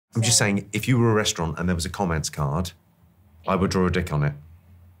I'm just saying, if you were a restaurant and there was a comments card, I would draw a dick on it.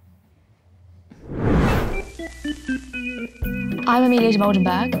 I'm Amelia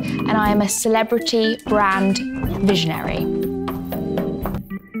Dimoldenberg, and I am a celebrity brand visionary.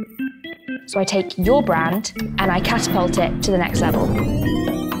 So I take your brand and I catapult it to the next level.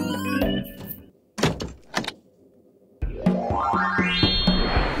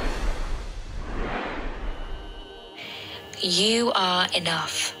 You are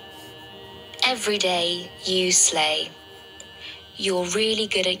enough. Every day you slay. You're really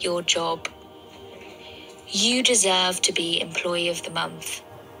good at your job. You deserve to be Employee of the Month.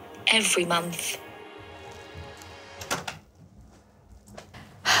 Every month.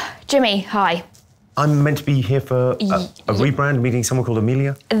 Jimmy, hi. I'm meant to be here for a rebrand, meeting someone called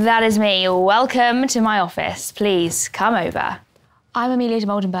Amelia. That is me. Welcome to my office. Please come over. I'm Amelia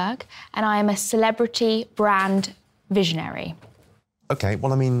Dimoldenberg, and I am a celebrity brand visionary. Okay,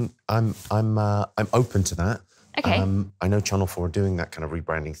 well, I mean, I'm open to that. Okay. I know Channel 4 are doing that kind of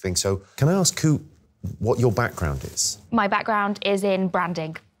rebranding thing. So can I ask what your background is? My background is in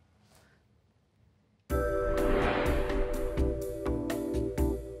branding.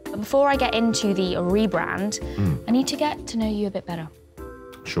 Before I get into the rebrand, I need to get to know you a bit better.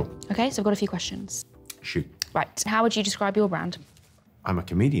 Sure. Okay, so I've got a few questions. Shoot. Right, how would you describe your brand? I'm a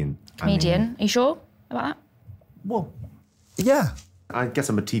comedian. Comedian, are you sure about that? Well, yeah. I guess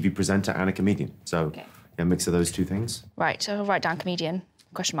I'm a TV presenter and a comedian. So, yeah, a mix of those two things. Right, so I'll write down comedian,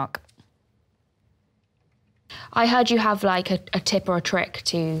 question mark. I heard you have like a tip or a trick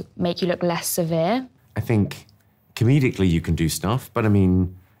to make you look less severe. I think comedically you can do stuff, but I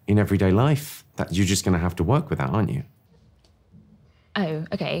mean, in everyday life, that you're just going to have to work with that, aren't you? Oh,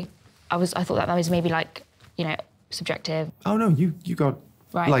 okay. I thought that was maybe like, you know, subjective. Oh no, you got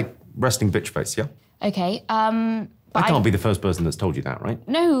like resting bitch face, yeah? Okay. I can't be the first person that's told you that, right?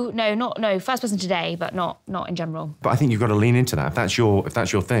 No. First person today, but not in general. But I think you've got to lean into that if that's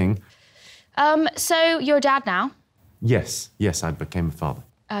your thing. So you're a dad now? Yes, I became a father.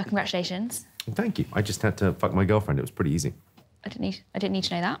 Congratulations. Thank you. I just had to fuck my girlfriend. It was pretty easy. I didn't need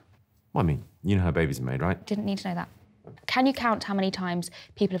to know that. Well, I mean, you know how babies are made, right? Didn't need to know that. Can you count how many times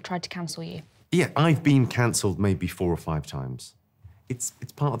people have tried to cancel you? Yeah, I've been cancelled maybe 4 or 5 times. It's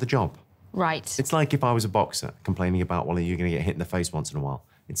part of the job. Right. It's like if I was a boxer complaining about, well, you're going to get hit in the face once in a while.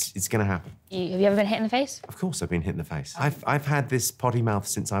 It's going to happen. Have you ever been hit in the face? Of course I've been hit in the face. I've had this potty mouth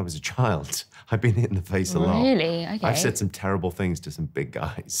since I was a child. I've been hit in the face a lot. Really? Okay. I've said some terrible things to some big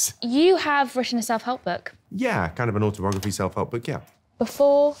guys. You have written a self-help book. Yeah, kind of an autobiography self-help book, yeah.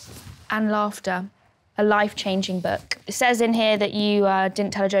 Before and Laughter, a life-changing book. It says in here that you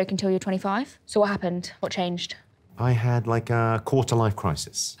didn't tell a joke until you were 25. So what happened? What changed? I had like a quarter-life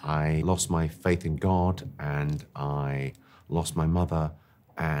crisis. I lost my faith in God, and I lost my mother,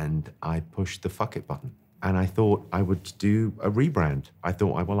 and I pushed the fuck it button. And I thought I would do a rebrand. I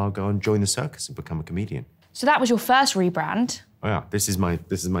thought, I'll go and join the circus and become a comedian. So that was your first rebrand. Oh yeah, this is my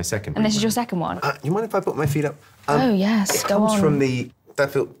second. And this is your second one. You mind if I put my feet up? Oh yes, go on. It comes from the.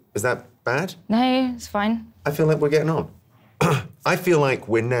 Is that bad? No, it's fine. I feel like we're getting on. I feel like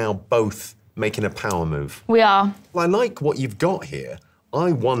we're now both making a power move. We are. Well, I like what you've got here.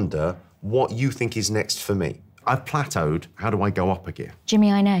 I wonder what you think is next for me. I've plateaued. How do I go up a gear?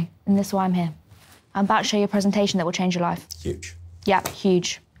 Jimmy, I know, and this is why I'm here. I'm about to show you a presentation that will change your life. Huge. Yeah,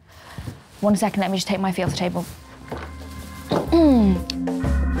 huge. 1 second, let me just take my feet off the table.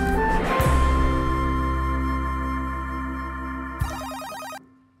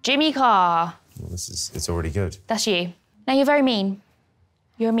 Jimmy Carr. Well, it's already good. That's you. Now, you're very mean.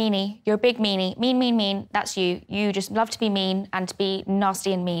 You're a meanie. You're a big meanie. Mean. That's you. You just love to be mean and to be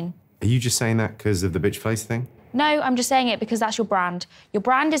nasty and mean. Are you just saying that because of the bitch face thing? No, I'm just saying it because that's your brand. Your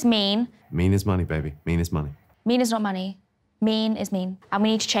brand is mean. Mean is money, baby. Mean is money. Mean is not money. Mean is mean. And we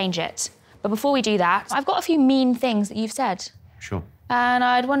need to change it. But before we do that, I've got a few mean things that you've said. Sure. And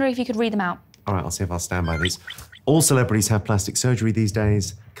I'd wonder if you could read them out. All right, I'll see if I'll stand by these. All celebrities have plastic surgery these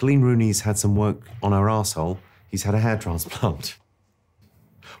days. Colleen Rooney's had some work on her arsehole. He's had a hair transplant.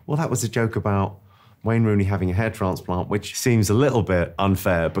 Well, that was a joke about Wayne Rooney having a hair transplant, which seems a little bit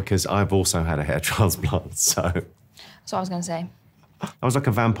unfair because I've also had a hair transplant, so. That's what I was going to say. I was like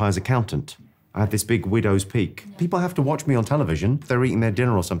a vampire's accountant. I had this big widow's peak. Yeah. People have to watch me on television. If they're eating their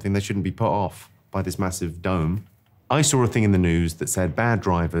dinner or something, they shouldn't be put off by this massive dome. I saw a thing in the news that said bad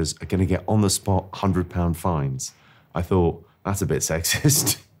drivers are going to get on-the-spot £100 fines. I thought, that's a bit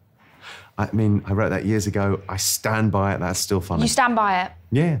sexist. I mean, I wrote that years ago. I stand by it. That's still funny. You stand by it?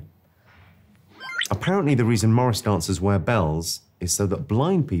 Yeah. Apparently, the reason Morris dancers wear bells is so that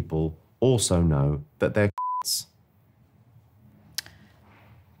blind people also know that they're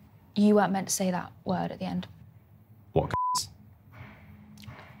You weren't meant to say that word at the end. What?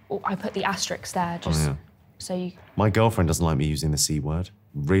 Oh, I put the asterisk there just so you... My girlfriend doesn't like me using the C word.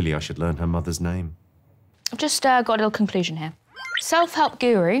 Really, I should learn her mother's name. I've just got a little conclusion here. Self-help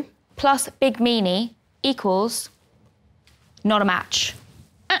guru plus big meanie equals not a match.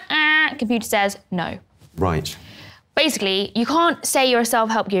 Computer says no. Right. Basically, you can't say you're a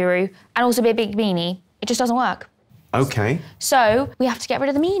self-help guru and also be a big meanie. It just doesn't work. Okay. So we have to get rid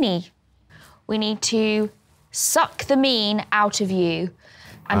of the meanie. We need to suck the mean out of you.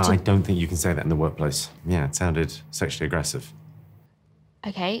 And I don't think you can say that in the workplace. Yeah, it sounded sexually aggressive.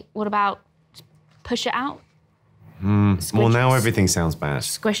 Okay, what about push it out? Well, now everything sounds bad.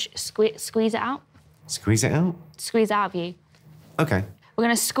 Squeeze it out? Squeeze it out? Squeeze it out of you. Okay. We're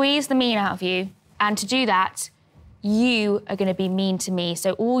gonna squeeze the mean out of you, and to do that, you are gonna be mean to me.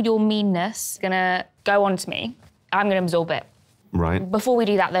 So all your meanness is gonna go on to me. I'm gonna absorb it. Right. Before we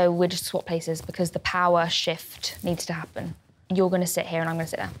do that, though, we'll just swap places because the power shift needs to happen. You're gonna sit here and I'm gonna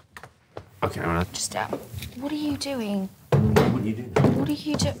sit there. Okay, all right. Just, what are you doing? What are you doing? What are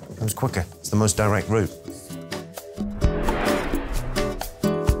you doing? It was quicker. It's the most direct route.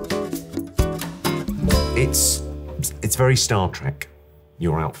 It's very Star Trek,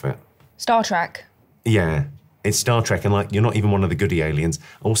 your outfit. Star Trek. Yeah, it's Star Trek, and like, you're not even one of the goody aliens.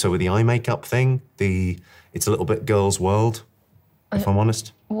 Also, with the eye makeup thing, it's a little bit Girls' World, if I'm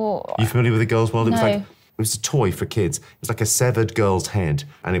honest. What? You familiar with the Girls' World? It was No. like, it was a toy for kids. It was like a severed girl's head,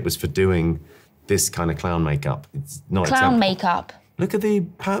 and it was for doing this kind of clown makeup. It's not Clown exactly... makeup. Look at the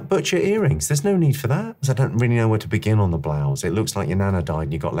Pat Butcher earrings. There's no need for that. I don't really know where to begin on the blouse. It looks like your nana died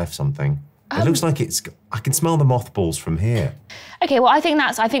and you got left something. It looks like I can smell the mothballs from here. Okay, well, I think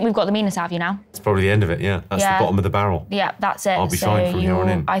we've got the meanness out of you now. It's probably the end of it, yeah. That's the bottom of the barrel. Yeah, that's it. I'll be fine from here on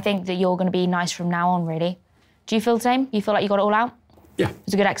in. I think that you're going to be nice from now on, really. Do you feel the same? You feel like you got it all out? Yeah. It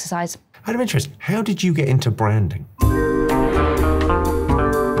was a good exercise. Out of interest, how did you get into branding?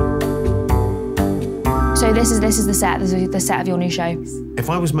 So this is the set. This is the set of your new show. If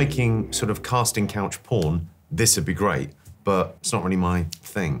I was making sort of casting couch porn, this would be great, but it's not really my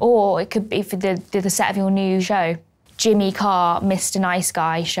thing. Or it could be for the set of your new show. Jimmy Carr, Mr. Nice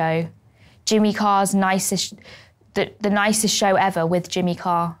Guy show. Jimmy Carr's nicest, the nicest show ever with Jimmy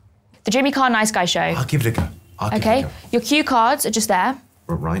Carr. The Jimmy Carr Nice Guy show. I'll give it a go. Okay, your cue cards are just there.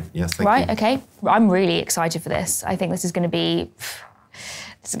 Right, yes, thank you. Right, okay. I'm really excited for this. I think this is going to be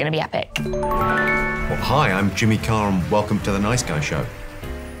epic. Well, hi, I'm Jimmy Carr and welcome to the Nice Guy Show.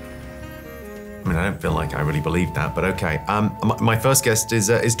 I mean, I don't feel like I really believe that, but okay. My first guest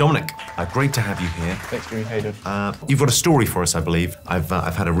is Dominic. Great to have you here. Thanks, Jimmy. How you doing? You've got a story for us, I believe. I've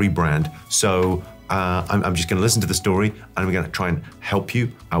had a rebrand, so I'm just going to listen to the story and we're going to try and help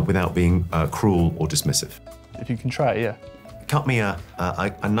you without being cruel or dismissive. If you can try it, yeah. Cut me a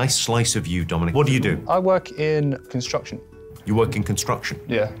nice slice of you, Dominic. What do you do? I work in construction. You work in construction?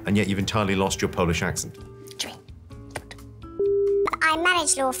 Yeah. And yet you've entirely lost your Polish accent. I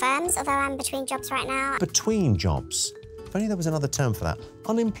manage law firms, although I'm between jobs right now. Between jobs? If only there was another term for that.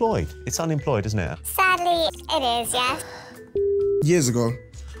 Unemployed. It's unemployed, isn't it? Sadly, it is, yes. Years ago,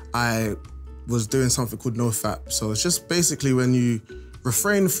 I was doing something called NoFap. So it's just basically when you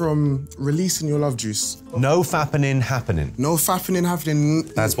refrain from releasing your love juice. No fappening happening. No fapping happening.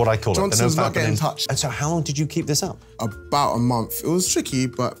 That's what I call Johnson's it. The no not getting fappening. touched. And so how long did you keep this up? About a month. It was tricky,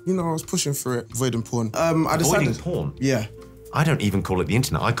 but you know, I was pushing through it, avoiding porn. I decided. Avoiding porn? Yeah. I don't even call it the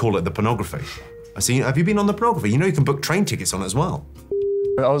internet. I call it the pornography. Have you been on the pornography? You know you can book train tickets on it as well.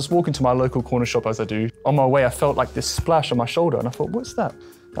 I was walking to my local corner shop as I do. On my way, I felt like this splash on my shoulder, and I thought, what's that?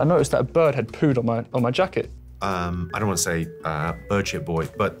 I noticed that a bird had pooed on my jacket. I don't want to say bird shit boy,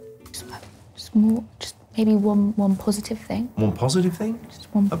 but Just maybe one positive thing. one positive thing? Just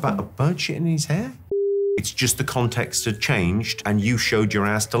one About a bird shit in his hair? It's just the context had changed and you showed your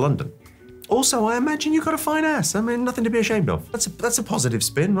ass to London. Also, I imagine you got a fine ass. I mean, nothing to be ashamed of. That's a positive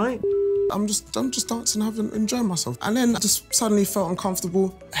spin, right? I'm just dancing, enjoying myself. And then I just suddenly felt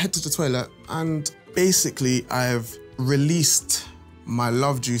uncomfortable, head to the toilet, and basically I've released my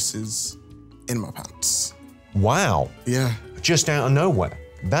love juices in my pants. Wow. Yeah. Just out of nowhere.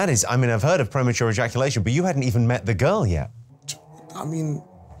 That is, I mean, I've heard of premature ejaculation, but you hadn't even met the girl yet. I mean...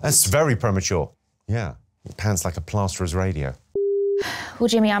 That's very premature. Yeah. Your pants like a plasterer's radio. Well,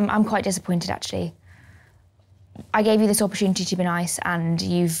 Jimmy, I'm quite disappointed, actually. I gave you this opportunity to be nice, and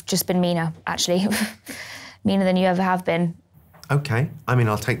you've just been meaner, actually. Meaner than you ever have been. Okay. I mean,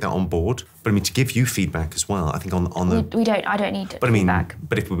 I'll take that on board. But I mean, to give you feedback as well, I think on the... I don't need But I mean, feedback.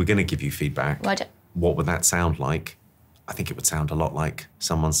 but if we were going to give you feedback, Well, what would that sound like? I think it would sound a lot like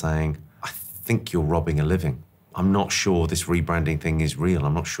someone saying, I think you're robbing a living. I'm not sure this rebranding thing is real.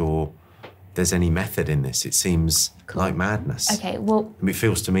 I'm not sure there's any method in this. It seems like madness. Okay, well... It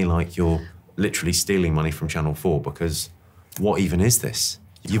feels to me like you're literally stealing money from Channel 4 because what even is this?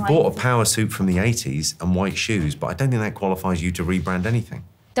 You bought a power suit from the 80s and white shoes, but I don't think that qualifies you to rebrand anything.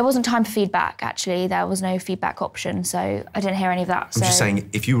 There wasn't time for feedback, actually. There was no feedback option, so I didn't hear any of that. I'm just saying,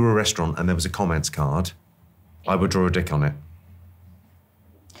 if you were a restaurant and there was a comments card, I would draw a dick on it.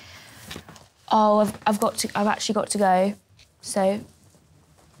 Oh, I've actually got to go. So,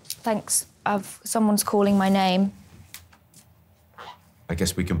 thanks. Someone's calling my name. I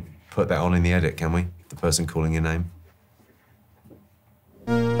guess we can put that on in the edit, can we? The person calling your name.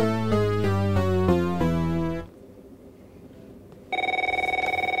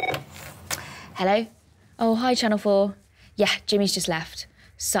 Hello? Oh, hi, Channel 4. Yeah, Jimmy's just left.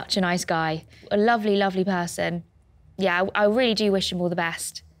 Such a nice guy. A lovely, lovely person. Yeah, I really do wish him all the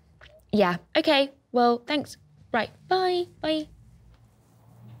best. Yeah, OK, well, thanks. Right, bye, bye.